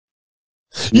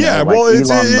Yeah, well,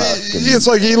 it's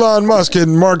like Elon Musk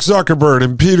and Mark Zuckerberg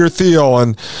and Peter Thiel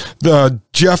and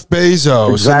Jeff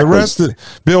Bezos and the rest of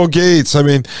Bill Gates. I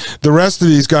mean, the rest of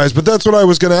these guys. But that's what I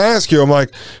was going to ask you. I'm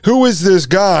like, who is this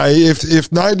guy? If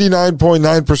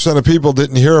 99.9% of people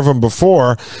didn't hear of him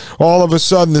before, all of a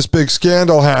sudden this big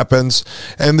scandal happens,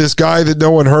 and this guy that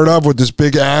no one heard of with this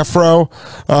big afro,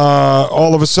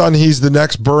 all of a sudden he's the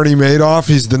next Bernie Madoff.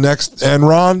 He's the next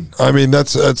Enron. I mean,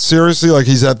 that's seriously, like,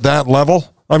 he's at that level.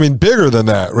 I mean, bigger than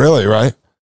that, really, right?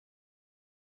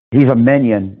 He's a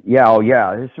minion. Yeah, oh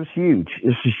yeah, this was huge.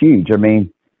 This is huge. I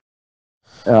mean,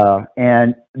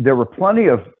 and there were plenty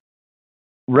of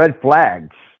red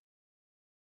flags.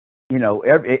 You know,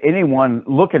 anyone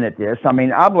looking at this, I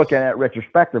mean, I'm looking at it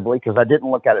retrospectively because I didn't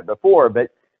look at it before,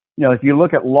 but, you know, if you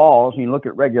look at laws and you look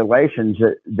at regulations,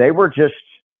 they were just,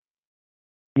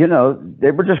 you know,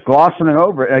 they were just glossing it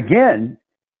over. Again,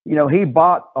 you know, he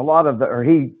bought a lot of or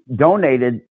he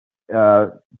donated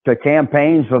to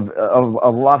campaigns of a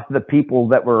lot of the people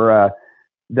that were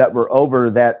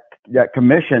over that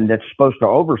commission that's supposed to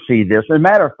oversee this. As a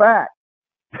matter of fact,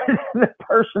 the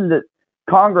person that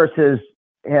Congress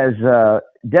has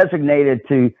designated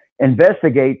to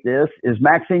investigate this is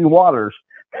Maxine Waters,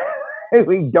 who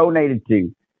he donated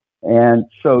to, and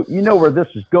so you know where this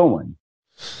is going.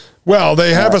 Well,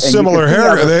 they have a similar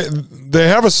hair. They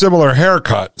have a similar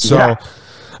haircut. So, yeah.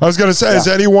 I was going to say, has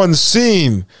anyone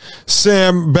seen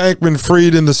Sam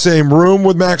Bankman-Fried in the same room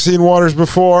with Maxine Waters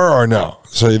before, or no?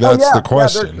 So that's the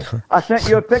question. Yeah, I sent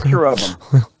you a picture of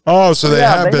them. Oh, so they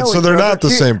have been. So they're not the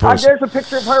same person. There's a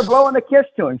picture of her blowing a kiss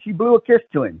to him. She blew a kiss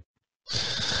to him.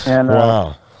 And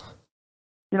wow.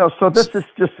 You know, so this is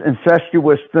just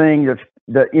incestuous thing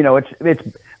that you know,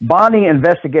 it's Bonnie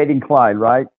investigating Clyde,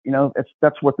 right? You know,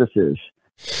 that's what this is.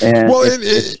 And well,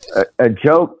 it's a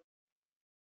joke.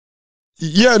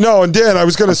 Yeah, no, and Dan, I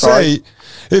was going to say,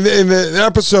 in the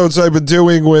episodes I've been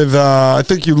doing with, I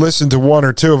think you listened to one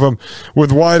or two of them,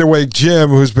 with Wide Awake Jim,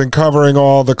 who's been covering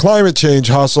all the climate change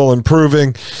hustle and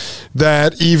proving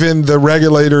that even the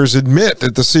regulators admit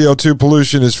that the CO2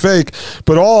 pollution is fake,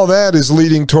 but all that is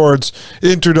leading towards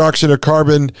introduction of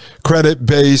carbon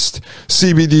credit-based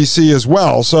CBDC as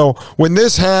well. So when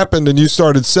this happened and you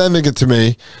started sending it to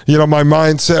me, you know, my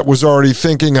mindset was already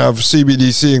thinking of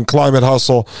CBDC and climate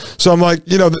hustle. So I'm like,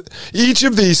 you know, each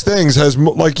of these things has,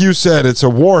 like you said, it's a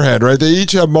warhead, right? They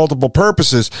each have multiple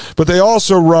purposes, but they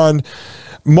also run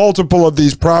multiple of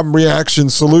these problem reaction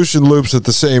solution loops at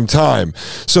the same time.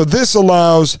 So this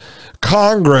allows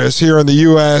Congress here in the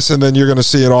U.S., and then you're going to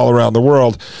see it all around the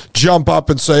world, jump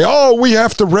up and say, oh, we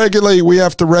have to regulate, we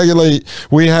have to regulate,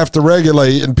 we have to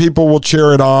regulate, and people will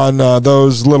cheer it on,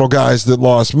 those little guys that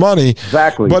lost money.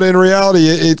 Exactly. But in reality,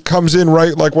 it comes in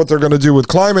right like what they're going to do with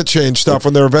climate change stuff,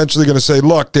 when they're eventually going to say,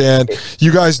 look, Dan,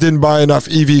 you guys didn't buy enough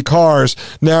EV cars,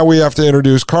 now we have to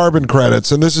introduce carbon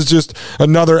credits, and this is just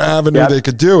another avenue they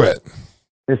could do it.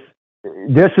 This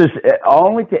is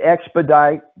only to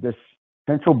expedite this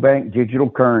central bank digital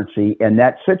currency, and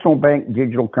that central bank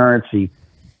digital currency,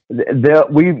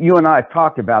 you and I have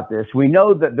talked about this. We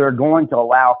know that they're going to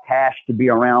allow cash to be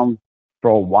around for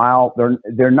a while.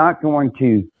 They're not going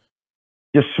to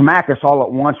just smack us all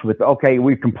at once with, okay,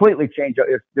 we completely changed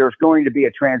it. There's going to be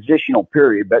a transitional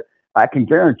period, but I can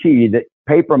guarantee you that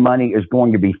paper money is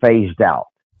going to be phased out.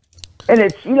 And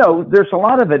it's, you know, there's a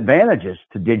lot of advantages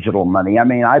to digital money. I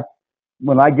mean,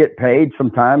 when I get paid,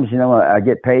 sometimes, you know, I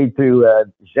get paid through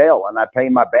Zelle, and I pay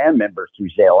my band members through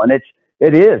Zelle, and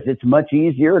it's much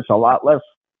easier. It's a lot less.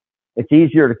 It's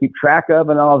easier to keep track of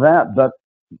and all that,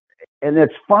 and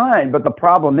it's fine. But the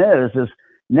problem is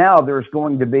now there's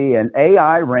going to be an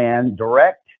AI ran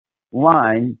direct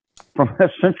line from the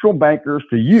central bankers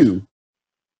to you,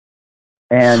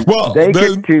 and they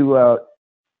get to.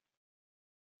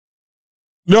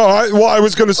 I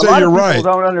was going to say you're right.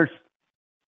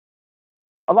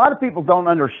 A lot of people don't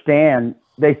understand.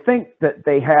 They think that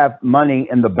they have money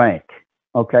in the bank.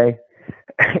 Okay.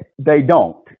 They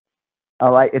don't.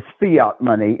 All right. It's fiat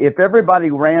money. If everybody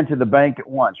ran to the bank at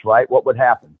once, right, what would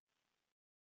happen?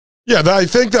 Yeah, I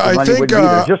think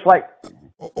just like.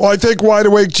 Well, I think Wide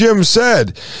Awake Jim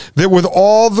said that with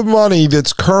all the money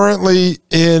that's currently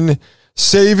in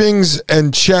savings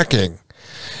and checking,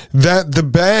 that the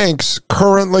banks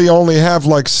currently only have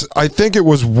I think it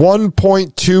was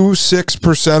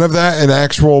 1.26% of that in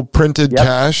actual printed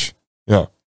cash. Yeah.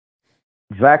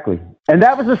 Exactly. And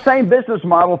that was the same business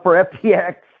model for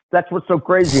FTX. That's what's so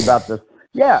crazy about this.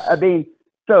 Yeah. I mean,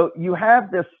 so you have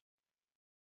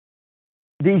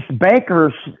these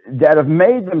bankers that have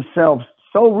made themselves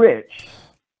so rich,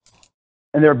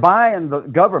 and they're buying the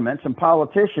governments and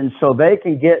politicians so they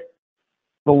can get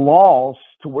the laws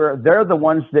to where they're the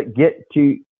ones that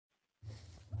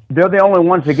they're the only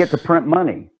ones that get to print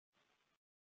money.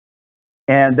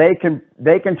 And they can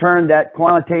turn that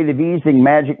quantitative easing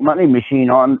magic money machine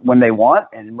on when they want,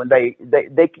 and when they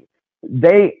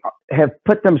have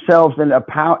put themselves in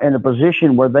a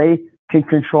position where they can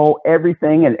control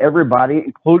everything and everybody,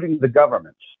 including the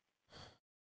governments.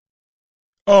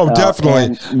 Oh,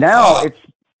 definitely. Now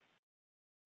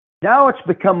it's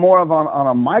become more of on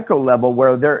a micro level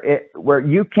where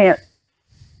you can't,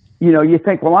 you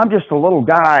think, well, I'm just a little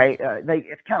guy.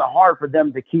 It's kind of hard for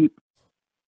them to keep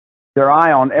their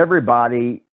eye on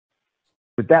everybody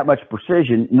with that much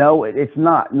precision. No, it's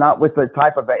not with the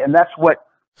type of, and that's what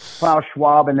Klaus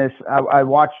Schwab and this. I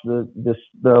watched the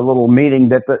little meeting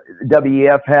that the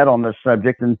WEF had on this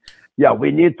subject, and yeah,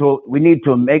 we need to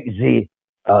make the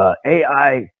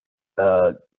AI,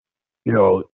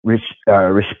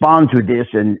 respond to this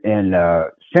and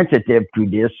sensitive to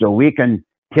this, so we can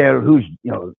tell who's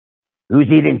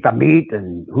eating the meat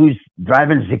and who's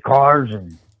driving the cars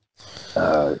and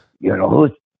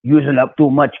who's using up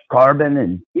too much carbon,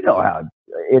 and how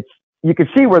you can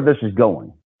see where this is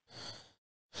going.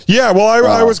 Yeah, well,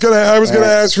 I was gonna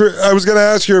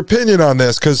ask your opinion on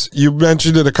this, because you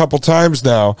mentioned it a couple times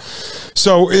now.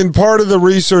 So, in part of the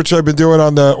research I've been doing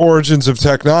on the origins of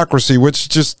technocracy, which,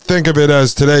 just think of it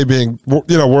as today being,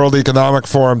 World Economic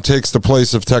Forum takes the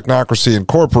place of Technocracy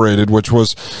Incorporated, which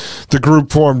was the group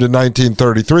formed in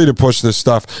 1933 to push this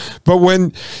stuff. But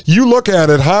when you look at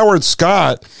it, Howard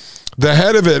Scott, the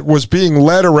head of it, was being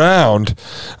led around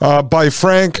by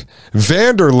Frank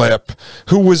Vanderlip,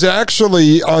 who was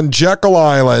actually on Jekyll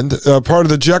Island, part of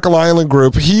the Jekyll Island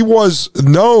group. He was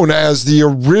known as the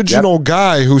original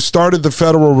guy who started the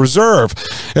Federal Reserve.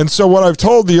 And so what I've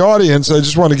told the audience, I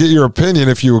just want to get your opinion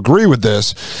if you agree with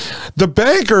this. The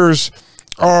bankers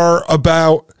are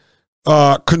about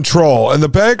control, and the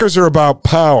bankers are about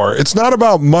power. It's not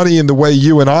about money in the way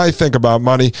you and I think about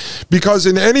money, because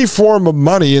in any form of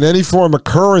money, in any form of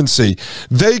currency,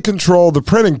 they control the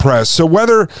printing press. So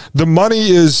whether the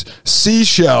money is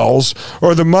seashells,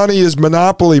 or the money is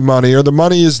monopoly money, or the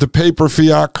money is the paper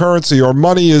fiat currency, or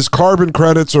money is carbon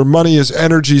credits, or money is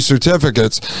energy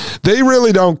certificates, they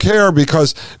really don't care,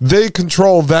 because they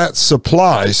control that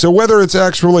supply. So whether it's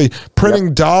actually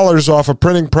printing dollars off a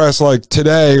printing press like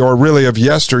today, or really of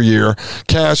yesteryear,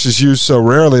 cash is used so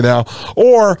rarely now,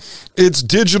 or it's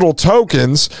digital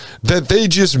tokens that they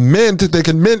just mint. They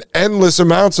can mint endless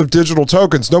amounts of digital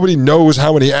tokens. Nobody knows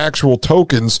how many actual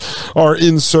tokens are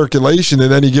in circulation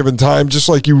at any given time, just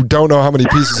like you don't know how many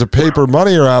pieces of paper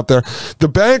money are out there. The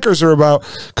bankers are about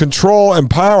control and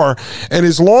power, and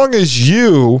as long as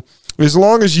you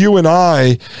and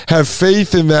I have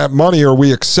faith in that money, or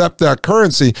we accept that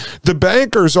currency, the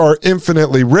bankers are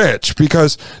infinitely rich,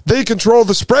 because they control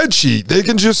the spreadsheet. They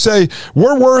can just say,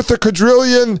 we're worth a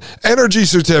quadrillion energy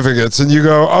certificates. And you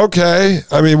go, okay,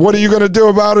 I mean, what are you going to do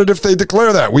about it if they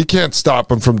declare that? We can't stop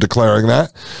them from declaring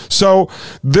that. So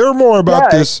they're more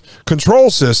about this control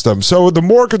system. So the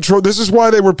more control, this is why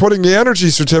they were putting the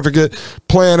energy certificate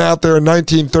plan out there in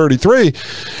 1933.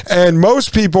 And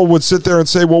most people would sit there and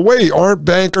say, well, wait, aren't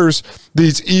bankers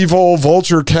these evil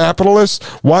vulture capitalists?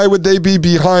 Why would they be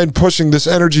behind pushing this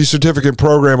energy certificate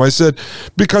program? I said,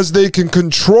 because they can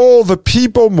control the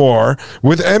people more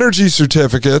with energy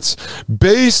certificates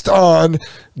based on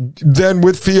than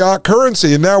with fiat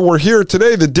currency. And now we're here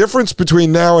today. The difference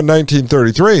between now and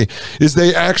 1933 is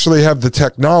they actually have the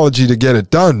technology to get it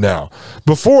done now.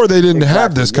 Before, they didn't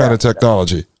have this kind of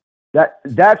technology.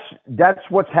 That's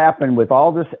what's happened with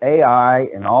all this AI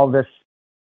and all this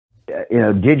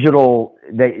digital.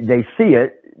 They see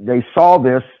it. They saw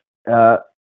this,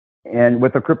 and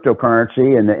with the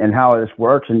cryptocurrency and how this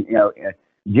works, and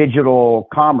digital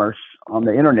commerce on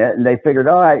the internet, and they figured,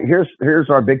 all right, here's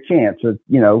our big chance.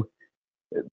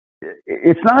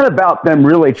 It's not about them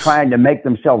really trying to make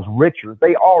themselves richer.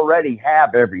 They already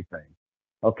have everything.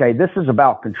 Okay, this is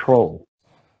about control.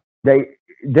 They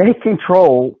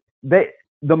control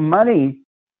the money.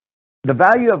 The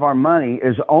value of our money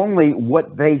is only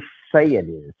what they say it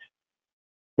is.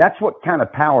 That's what kind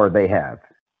of power they have.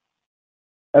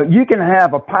 You can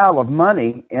have a pile of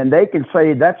money, and they can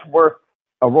say that's worth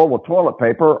a roll of toilet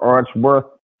paper, or it's worth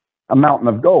a mountain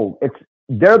of gold.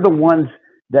 They're the ones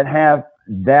that have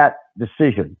that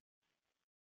decision.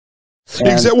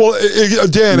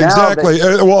 Dan, exactly.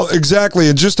 Exactly.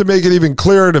 And just to make it even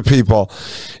clearer to people,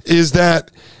 is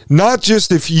that not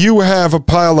just if you have a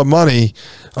pile of money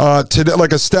today,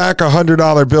 like a stack of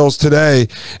 $100 bills today,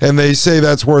 and they say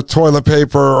that's worth toilet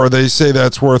paper or they say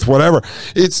that's worth whatever.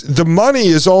 It's the money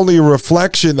is only a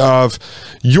reflection of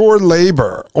your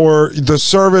labor or the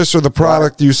service or the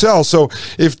product you sell. So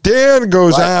if Dan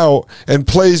goes out and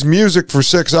plays music for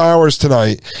 6 hours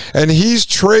tonight and he's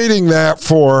trading that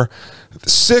for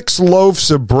 6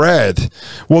 loaves of bread.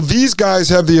 Well, these guys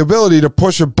have the ability to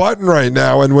push a button right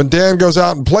now, and when Dan goes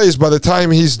out and plays, by the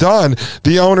time he's done,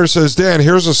 the owner says, Dan,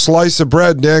 here's a slice of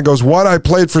bread. And Dan goes, what? I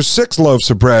played for 6 loaves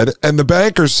of bread. And the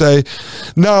bankers say,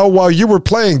 no, while you were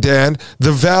playing, Dan,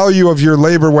 the value of your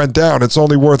labor went down. It's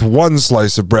only worth 1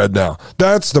 slice of bread now.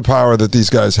 That's the power that these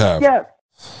guys have. Yeah.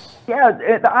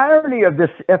 The irony of this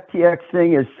FTX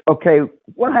thing is, okay,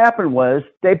 what happened was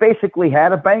they basically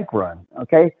had a bank run,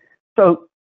 okay? So,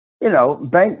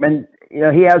 Bankman,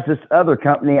 he has this other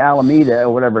company, Alameda,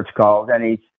 or whatever it's called,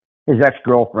 and his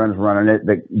ex-girlfriend's running it,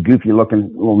 the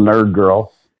goofy-looking little nerd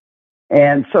girl.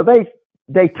 And so they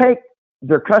take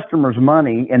their customers'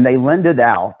 money and they lend it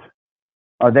out,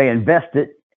 or they invest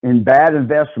it in bad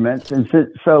investments. And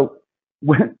so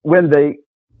when the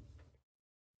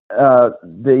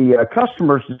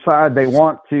customers decide they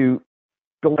want to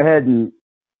go ahead and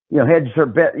hedge their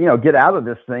bet, get out of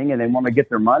this thing, and they want to get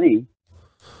their money,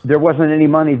 there wasn't any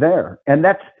money there. And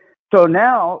so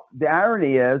now the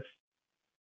irony is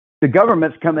the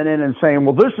government's coming in and saying,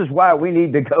 well, this is why we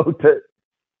need to go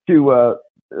to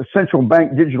central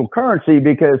bank digital currency,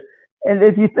 because, and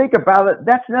if you think about it,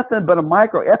 that's nothing but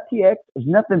FTX is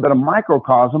nothing but a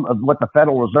microcosm of what the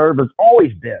Federal Reserve has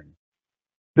always been,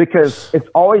 because it's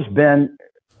always been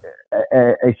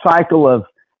a cycle of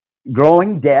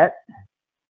growing debt,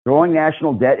 growing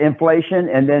national debt, inflation,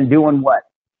 and then doing what?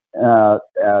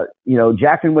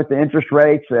 Jacking with the interest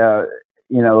rates,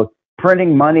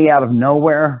 printing money out of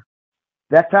nowhere.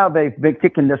 That's how they've been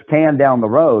kicking this can down the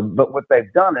road. But what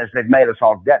they've done is they've made us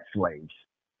all debt slaves.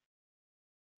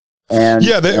 And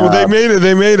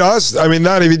they made us. I mean,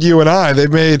 not even you and I. They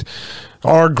made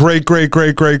our great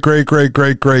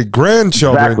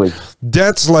grandchildren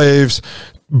debt slaves.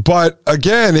 But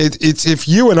again, it's if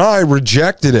you and I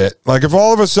rejected it, like if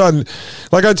all of a sudden,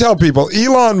 like I tell people,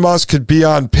 Elon Musk could be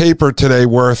on paper today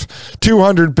worth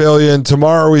 $200 billion.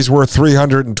 Tomorrow he's worth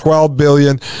 $312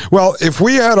 billion. Well, if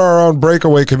we had our own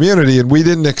breakaway community and we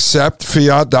didn't accept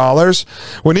fiat dollars,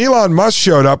 when Elon Musk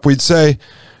showed up, we'd say,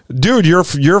 dude, you're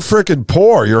freaking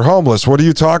poor. You're homeless. What are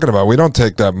you talking about? We don't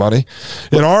take that money.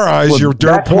 In our eyes, you're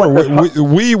dirt poor.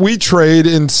 We trade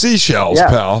in seashells,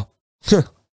 pal.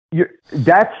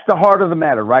 That's the heart of the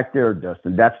matter right there,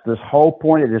 Dustin. That's this whole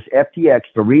point of this FTX.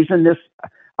 The reason this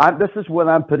is what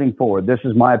I'm putting forward. This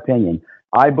is my opinion.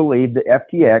 I believe that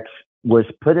FTX was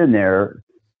put in there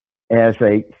as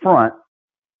a front.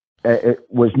 It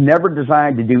was never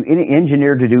designed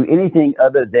engineered to do anything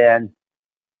other than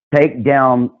take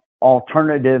down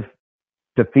alternative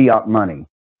to fiat money.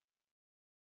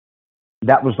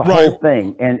 That was the whole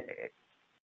thing. And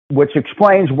which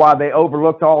explains why they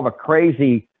overlooked all the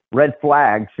crazy red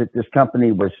flags that this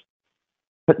company was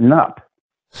putting up.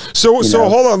 So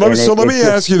hold on. Let me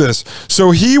ask you this.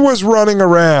 So he was running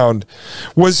around.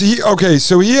 Was he okay?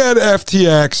 So he had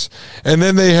FTX, and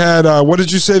then they had what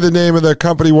did you say the name of the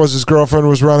company was? His girlfriend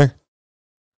was running.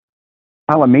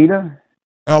 Alameda.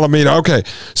 Okay.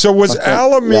 So was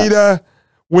Alameda?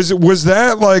 Yeah. Was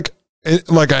that like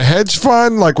a hedge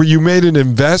fund? Like where you made an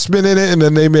investment in it, and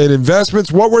then they made investments?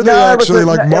 What were they actually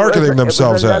marketing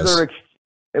themselves as?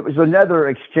 It was another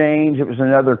exchange. It was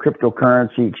another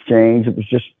cryptocurrency exchange. It was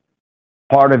just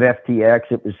part of FTX.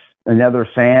 It was another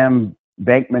Sam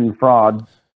Bankman fraud.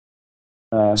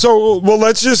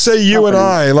 Let's just say you and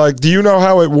I, do you know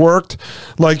how it worked?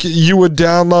 Like you would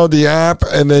download the app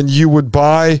and then you would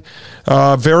buy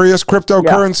various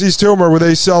cryptocurrencies to them, or were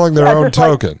they selling their own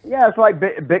token? It's like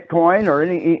Bitcoin or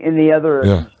any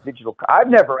other digital. I've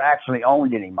never actually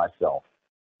owned any myself.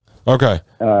 Okay.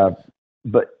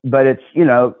 But it's,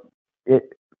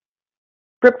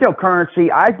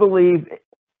 cryptocurrency, I believe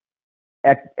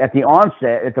at the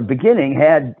onset, at the beginning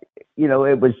had,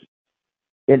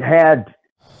 it had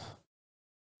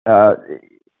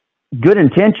good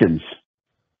intentions,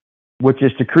 which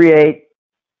is to create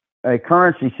a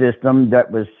currency system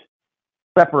that was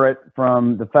separate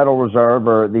from the Federal Reserve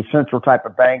or the central type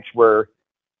of banks where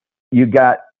you're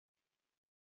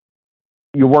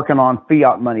working on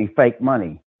fiat money, fake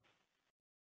money.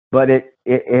 But it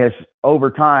has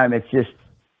over time, it's just,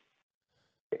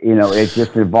 it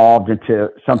just evolved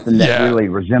into something that really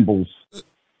resembles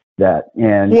that.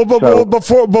 And well,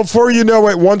 before you know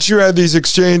it, once you had these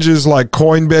exchanges like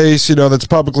Coinbase, you know, that's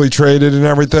publicly traded and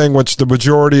everything, which the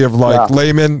majority of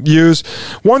laymen use.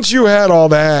 Once you had all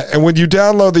that, and when you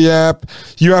download the app,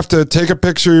 you have to take a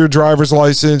picture of your driver's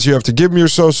license. You have to give them your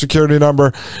social security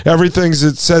number.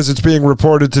 It says it's being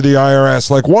reported to the IRS.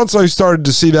 Like once I started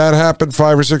to see that happen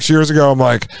 5 or 6 years ago, I'm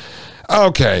like,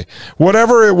 okay,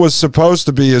 whatever it was supposed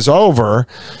to be is over,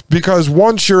 because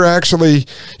once you're actually,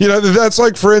 you know, that's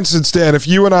like, for instance, Dan, if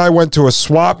you and I went to a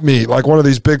swap meet, like one of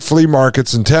these big flea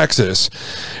markets in Texas,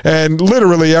 and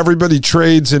literally everybody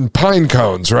trades in pine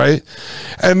cones, right?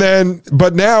 And then,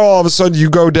 but now all of a sudden you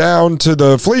go down to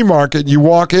the flea market and you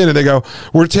walk in and they go,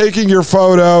 we're taking your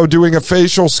photo, doing a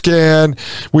facial scan.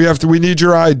 We need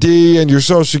your ID and your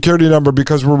social security number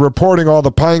because we're reporting all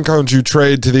the pine cones you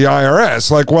trade to the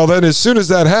IRS. Like, well, then as soon as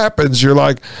that happens, you're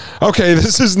like, okay,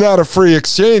 this is not a free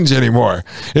exchange anymore.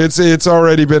 It's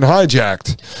already been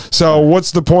hijacked. So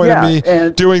what's the point of me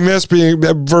doing this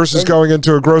versus going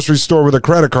into a grocery store with a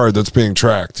credit card that's being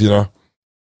tracked, you know?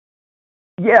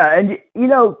 Yeah, and you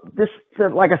know, this,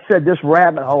 like I said, this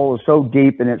rabbit hole is so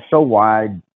deep and it's so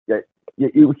wide that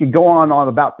we could go on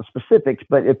about the specifics,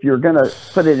 but if you're going to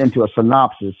put it into a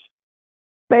synopsis,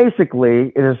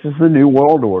 basically, this is the New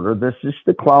World Order. This is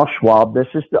the Klaus Schwab. This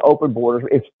is the open borders.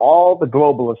 It's all the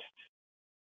globalist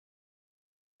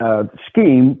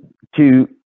scheme to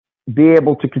be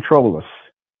able to control us.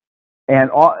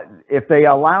 And if they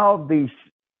allow these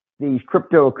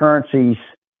cryptocurrencies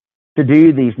to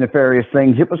do these nefarious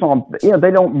things, it was on. You know,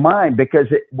 they don't mind because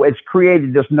it's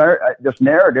created this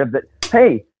narrative that,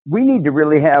 hey, we need to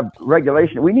really have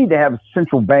regulation. We need to have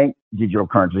central bank digital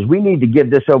currencies. We need to give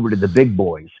this over to the big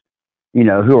boys, you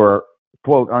know, who are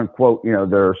quote unquote, you know,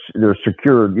 they're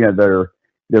secured, you know,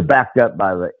 they're backed up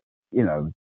by the, you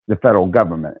know, the federal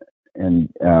government. And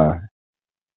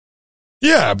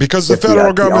yeah, because the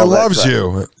federal government loves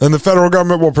you, and the federal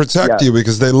government will protect you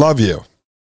because they love you.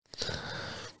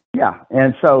 Yeah,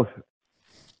 and so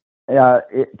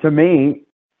to me,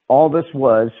 all this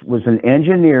was an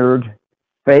engineered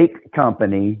fake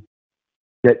company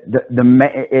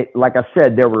that like I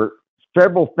said, there were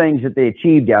several things that they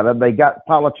achieved out of. They got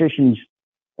politicians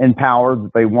in power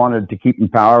that they wanted to keep in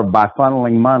power by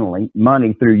funneling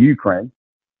money through Ukraine.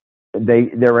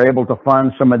 They were able to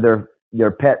fund some of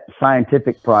their pet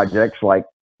scientific projects like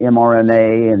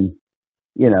mRNA and,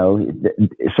 you know,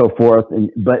 so forth.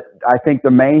 But I think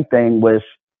the main thing was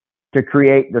to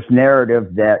create this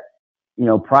narrative that, you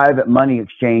know, private money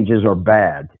exchanges are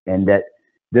bad and that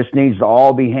this needs to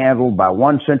all be handled by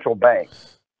one central bank,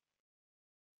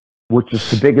 which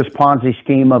is the biggest Ponzi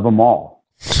scheme of them all.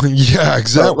 Yeah,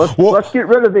 exactly. So let's get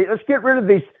rid of these. Let's get rid of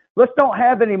these. Let's don't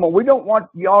have any more. We don't want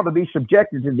y'all to be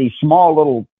subjected to these small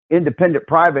little independent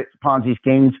private Ponzi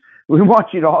schemes. We want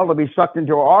you to all to be sucked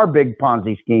into our big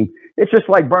Ponzi scheme. It's just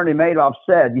like Bernie Madoff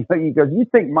said. He goes, "You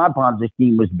think my Ponzi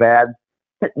scheme was bad?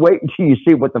 Wait until you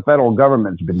see what the federal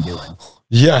government's been doing."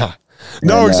 Yeah.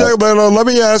 No, exactly. Let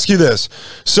me ask you this.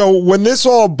 So when this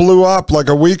all blew up like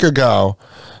a week ago,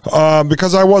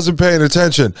 because I wasn't paying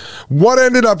attention, what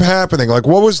ended up happening? Like,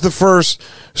 what was the first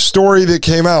story that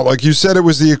came out? Like you said, it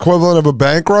was the equivalent of a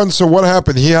bank run. So what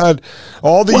happened? He had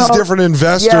all these different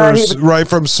investors, right,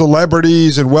 from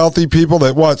celebrities and wealthy people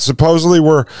that supposedly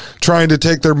were trying to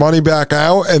take their money back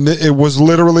out, and it was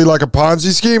literally like a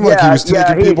Ponzi scheme. Like he was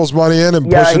taking people's money in and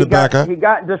pushing it back out. He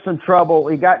got into some trouble.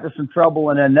 And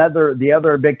the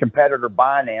other big competitor,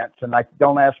 Binance, and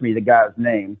don't ask me the guy's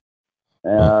name.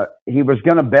 He was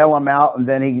going to bail him out, and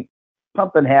then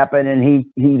something happened,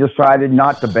 and he decided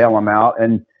not to bail him out,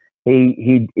 and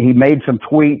he made some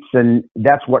tweets, and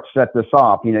that's what set this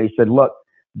off. You know, he said, "Look,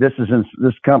 this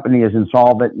company is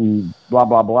insolvent," and blah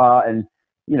blah blah, and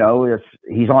you know,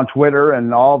 he's on Twitter,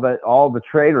 and all the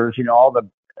traders, you know, all the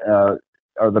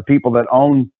are the people that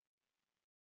own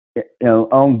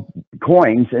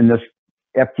coins in this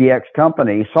FTX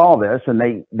company saw this, and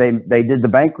they did the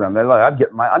bank run. They're like, I'm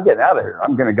getting out of here.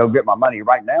 I'm going to go get my money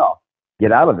right now.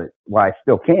 Get out of it while I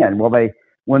still can. Well,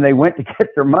 when they went to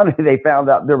get their money, they found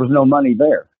out there was no money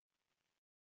there.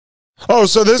 Oh,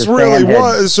 so this really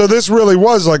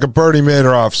was like a Bernie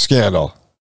Madoff scandal.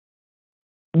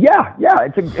 Yeah.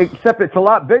 Except it's a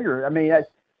lot bigger. I mean,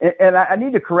 I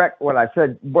need to correct what I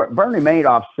said. What Bernie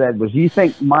Madoff said was, "You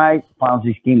think my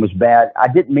Ponzi scheme was bad?" I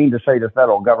didn't mean to say the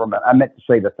federal government. I meant to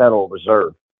say the Federal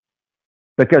Reserve,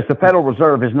 because the Federal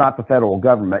Reserve is not the federal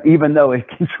government, even though it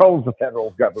controls the federal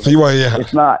government. Well, yeah.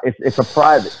 It's not. It's a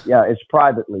private. Yeah, it's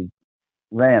privately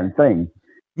ran thing.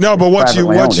 No, but what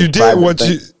you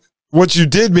What you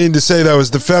did mean to say, though,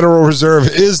 is the Federal Reserve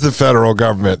is the federal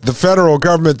government. The federal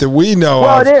government that we know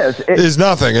of is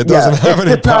nothing. It doesn't have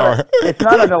any power. It's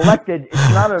not an elected.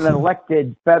 It's not an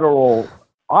elected federal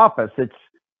office.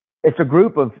 It's a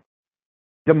group of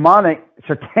demonic,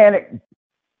 satanic,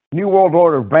 New World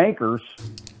Order bankers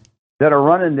that are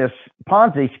running this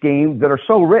Ponzi scheme that are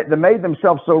so rich, that made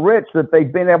themselves so rich that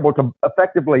they've been able to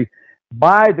effectively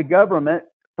buy the government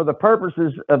for the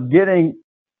purposes of getting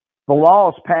the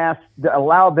laws passed that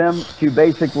allow them to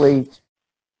basically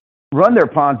run their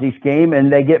Ponzi scheme,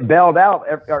 and they get bailed out,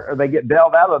 or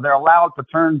they're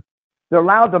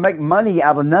allowed to make money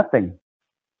out of nothing.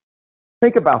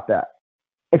 Think about that.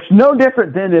 It's no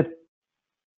different than if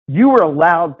you were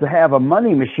allowed to have a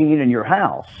money machine in your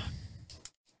house,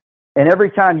 and every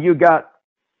time you got,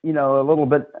 a little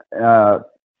bit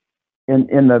in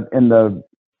the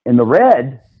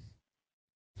red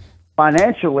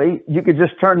financially, you could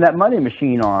just turn that money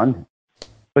machine on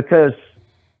because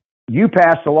you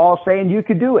passed a law saying you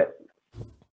could do it.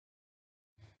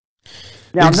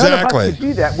 Now, none of us could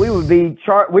do that. We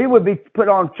would be put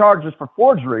on charges for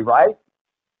forgery, right?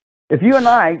 If you and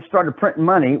I started printing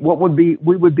money,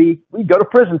 we'd go to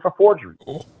prison for forgery.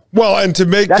 Well, and to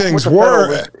make things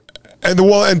worse,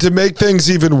 and to make things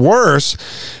even worse,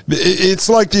 it's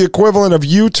like the equivalent of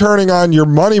you turning on your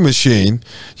money machine,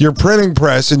 your printing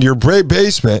press in your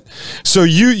basement. So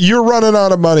you're running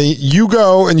out of money. You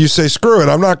go and you say, screw it,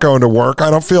 I'm not going to work. I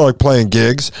don't feel like playing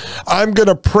gigs. I'm going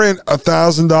to print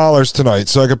 $1,000 tonight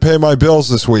so I can pay my bills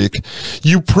this week.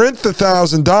 You print the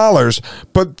 $1,000,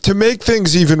 but to make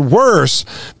things even worse,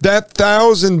 that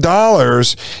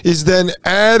 $1,000 is then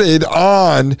added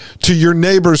on to your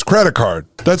neighbor's credit card.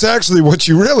 That's actually what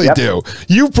you really do.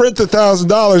 You print the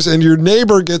 $1,000 and your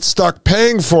neighbor gets stuck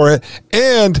paying for it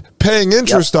and paying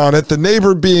interest on it, the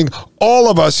neighbor being all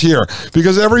of us here.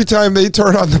 Because every time they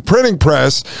turn on the printing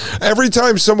press, every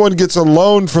time someone gets a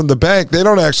loan from the bank, they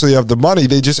don't actually have the money.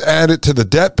 They just add it to the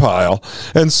debt pile.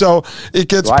 And so it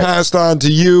gets passed on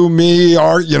to you, me,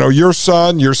 your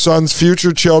son, your son's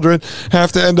future children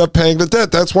have to end up paying the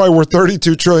debt. That's why we're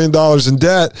 $32 trillion in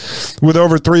debt with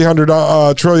over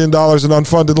 $300 trillion in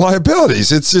unfunded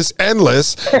liabilities. It's just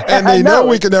endless. And they know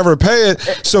we can never pay it.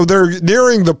 So they're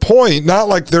nearing the point, not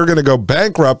like they're going to go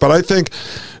bankrupt, but I think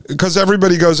because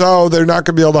everybody goes, oh, they're not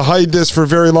going to be able to hide this for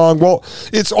very long. Well,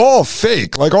 it's all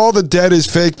fake. Like all the debt is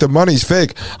fake. The money's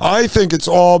fake. I think it's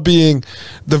all the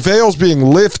veil's being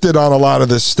lifted on a lot of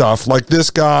this stuff. Like this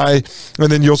guy, and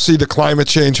then you'll see the climate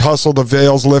change hustle, the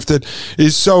veil's lifted.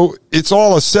 It's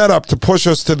all a setup to push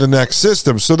us to the next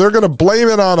system. So they're going to blame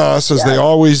it on us as they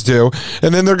always do.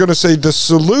 And then they're going to say the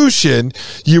solution,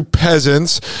 you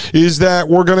peasants, is that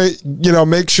we're going to,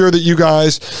 make sure that you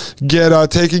guys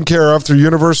get taken care of through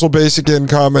universal basic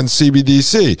income and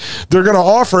CBDC. They're going to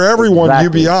offer everyone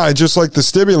UBI, just like the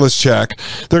stimulus check.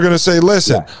 They're going to say,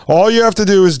 listen, all you have to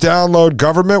do is download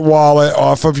Government Wallet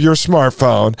off of your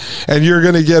smartphone, and you're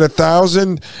going to get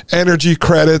 1,000 energy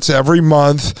credits every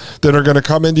month that are going to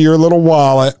come into your little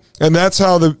wallet. And that's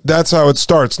how it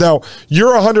starts. Now,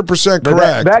 you're 100%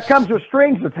 correct. That comes with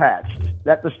strings attached.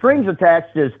 That the strings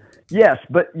attached is, yes,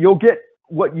 but you'll get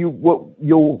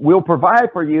we'll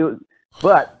provide for you,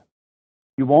 but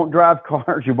you won't drive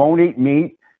cars, you won't eat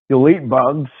meat, you'll eat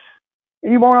bugs,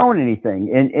 and you won't own anything.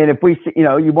 And if we,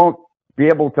 you won't be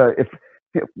able to, if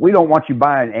we don't want you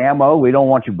buying ammo, we don't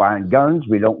want you buying guns,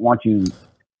 we don't want you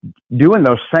doing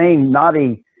those same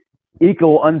naughty,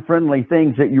 eco-unfriendly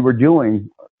things that you were doing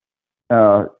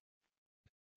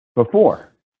before.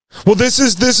 Well, this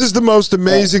is the most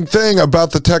amazing thing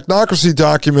about the technocracy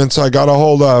documents I got a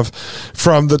hold of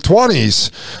from the 20s,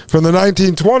 from the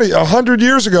 1920s, 100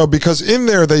 years ago, because in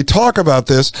there they talk about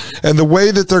this, and the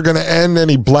way that they're going to end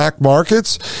any black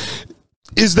markets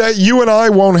is that you and I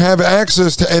won't have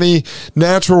access to any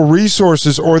natural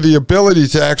resources or the ability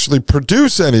to actually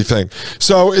produce anything.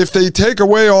 So if they take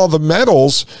away all the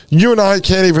metals, you and I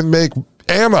can't even make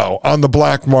ammo on the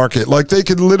black market. Like they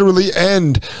could literally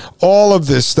end all of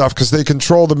this stuff because they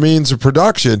control the means of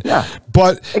production. Yeah.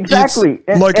 But exactly.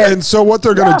 And so what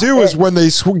they're going to do is when they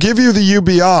give you the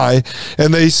UBI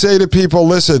and they say to people,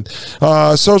 listen,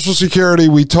 Social Security,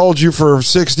 we told you for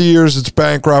 60 years it's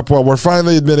bankrupt. Well, we're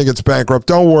finally admitting it's bankrupt.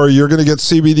 Don't worry, you're going to get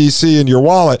CBDC in your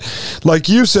wallet. Like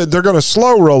you said, they're going to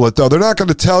slow roll it, though. They're not going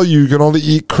to tell you can only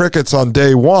eat crickets on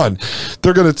day one.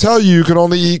 They're going to tell you can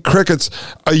only eat crickets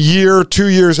a year, 2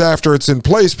 years after it's in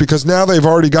place, because now they've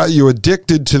already got you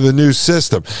addicted to the new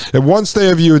system. And once they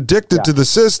have you addicted to the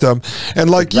system, And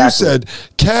like you said,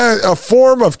 a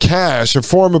form of cash, a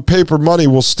form of paper money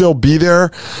will still be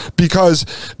there because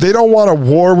they don't want a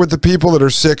war with the people that are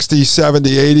 60,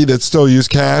 70, 80 that still use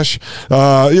cash.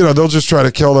 They'll just try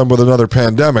to kill them with another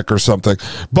pandemic or something.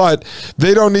 But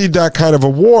they don't need that kind of a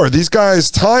war. These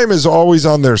guys, time is always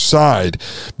on their side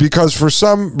because for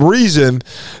some reason,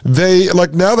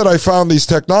 now that I found these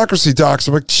technocracy docs,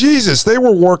 I'm like, Jesus, they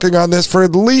were working on this for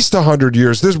at least 100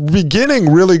 years. This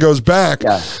beginning really goes back to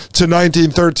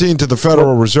 1913 to the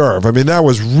Federal Reserve. I mean, that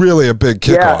was really a big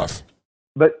kickoff.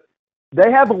 But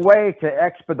they have a way to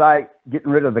expedite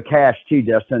getting rid of the cash too,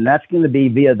 Justin. And that's going to be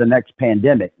via the next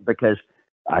pandemic because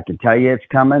I can tell you it's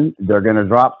coming. They're going to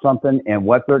drop something. And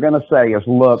what they're going to say is,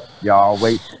 look, y'all,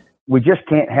 we just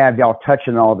can't have y'all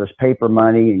touching all this paper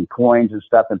money and coins and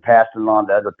stuff and passing it on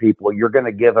to other people. You're going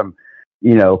to give them,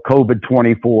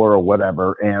 COVID-24 or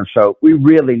whatever. And so we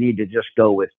really need to just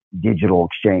go with digital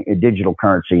exchange, digital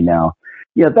currency now.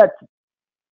 It's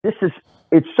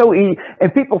so easy.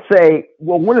 And people say,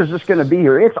 well, when is this going to be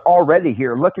here? It's already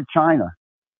here. Look at China.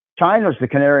 China's the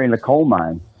canary in the coal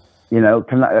mine.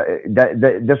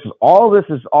 All this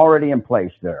is already in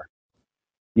place there.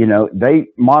 They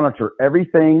monitor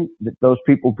everything that those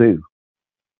people do.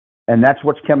 And that's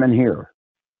what's coming here.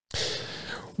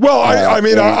 Well,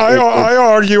 I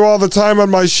argue all the time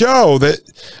on my show that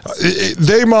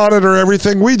they monitor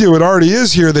everything we do. It already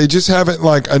is here. They just haven't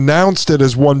announced it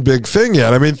as one big thing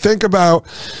yet. I mean, think about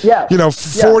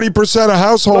 40% of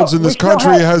households in this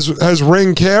country has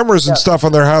Ring cameras and stuff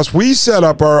on their house. We set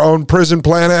up our own prison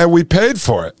plan and we paid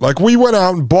for it. We went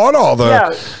out and bought all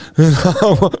the.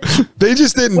 They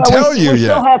just didn't tell you yet. We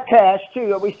still have cash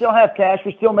too. We still have cash.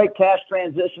 We still make cash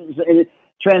transactions,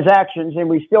 and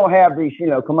we still have these,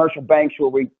 commercial banks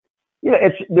where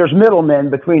there's middlemen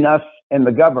between us and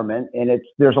the government, and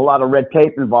there's a lot of red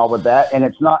tape involved with that, and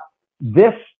it's not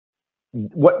this.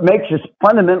 What makes us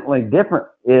fundamentally different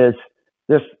is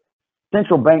this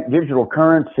central bank digital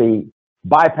currency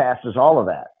bypasses all of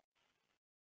that.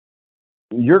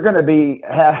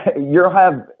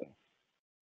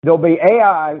 There'll be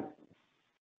AI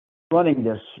running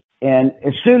this, and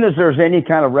as soon as there's any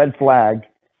kind of red flag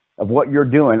of what you're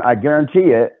doing, I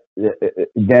guarantee it,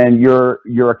 then your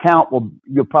account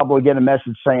you'll probably get a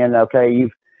message saying, okay,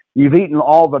 you've eaten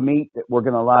all the meat that we're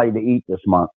going to allow you to eat this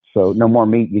month. So no more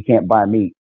meat. You can't buy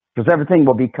meat because everything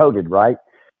will be coded, right?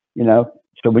 So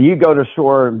when you go to the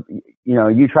store,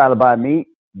 you try to buy meat,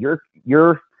 your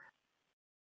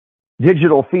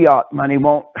digital fiat money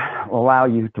won't allow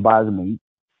you to buy the meat.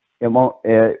 It won't.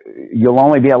 You'll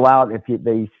only be allowed if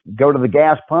they go to the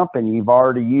gas pump and you've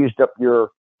already used up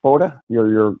your quota,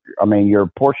 your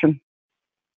portion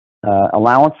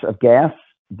allowance of gas.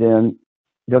 Then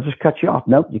they'll just cut you off.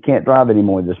 Nope, you can't drive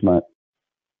anymore this month.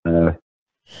 Oh,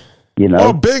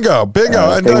 bingo.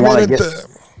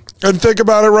 And think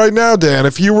about it right now, Dan.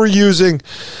 If you were using,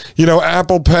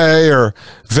 Apple Pay or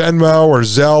Venmo or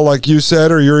Zelle, like you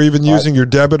said, or you're even using your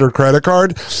debit or credit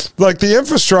card, the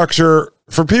infrastructure,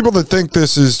 for people that think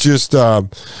this is just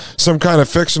some kind of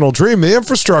fictional dream, the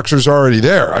infrastructure is already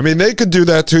there. I mean, they could do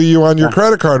that to you on your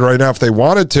credit card right now if they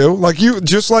wanted to.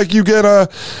 Just like you get a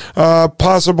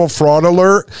possible fraud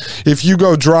alert. If you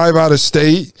go drive out of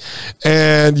state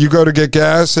and you go to get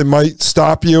gas, it might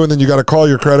stop you and then you got to call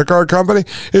your credit card company.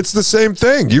 It's the same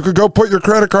thing. You could go put your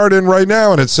credit card in right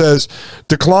now and it says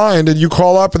declined, and you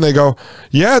call up and they go,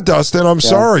 yeah, Dustin, I'm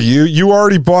sorry. You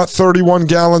already bought 31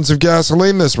 gallons of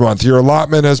gasoline this month. Your allotment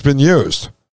has been used.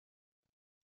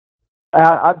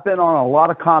 I've been on a lot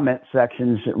of comment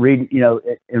sections reading,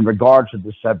 in regards to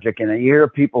this subject, and I hear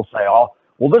people say, "Oh,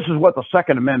 well, this is what the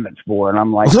Second Amendment's for," and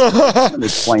I'm like, "Let me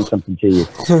explain something to you."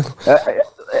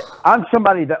 I'm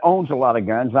somebody that owns a lot of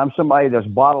guns. I'm somebody that's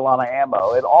bought a lot of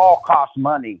ammo. It all costs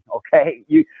money. Okay,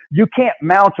 you can't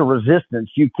mount a resistance.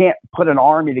 You can't put an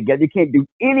army together. You can't do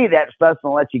any of that stuff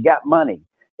unless you got money.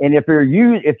 And if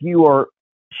you are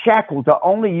shackled to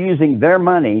only using their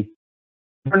money,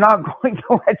 they're not going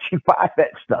to let you buy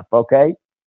that stuff, okay?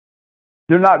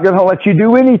 They're not going to let you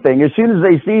do anything. As soon as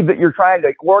they see that you're trying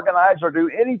to organize or do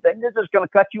anything, they're just going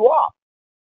to cut you off.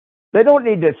 They don't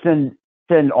need to send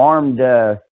armed,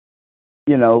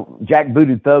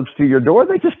 jackbooted thugs to your door.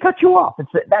 They just cut you off.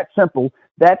 It's that simple.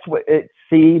 That's what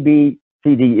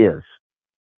CBCD is.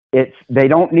 They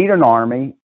don't need an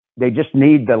army. They just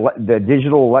need the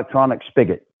digital electronic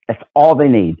spigot. That's all they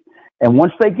need. And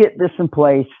once they get this in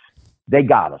place, they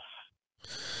got us.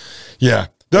 Yeah.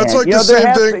 That's the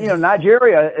same thing.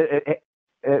 Nigeria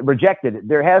rejected it.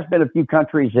 There has been a few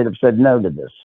countries that have said no to this.